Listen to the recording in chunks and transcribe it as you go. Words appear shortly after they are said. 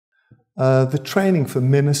The training for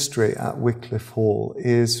ministry at Wycliffe Hall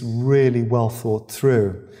is really well thought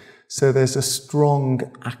through. So there's a strong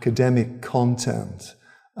academic content,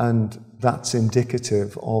 and that's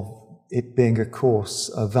indicative of it being a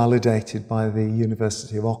course validated by the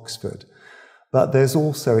University of Oxford. But there's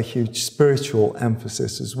also a huge spiritual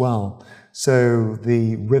emphasis as well. So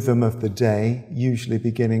the rhythm of the day, usually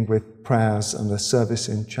beginning with prayers and a service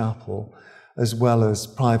in chapel, as well as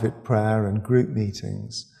private prayer and group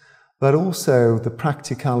meetings, but also the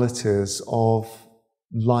practicalities of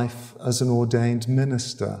life as an ordained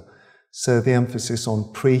minister. So the emphasis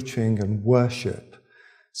on preaching and worship.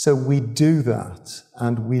 So we do that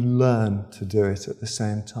and we learn to do it at the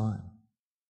same time.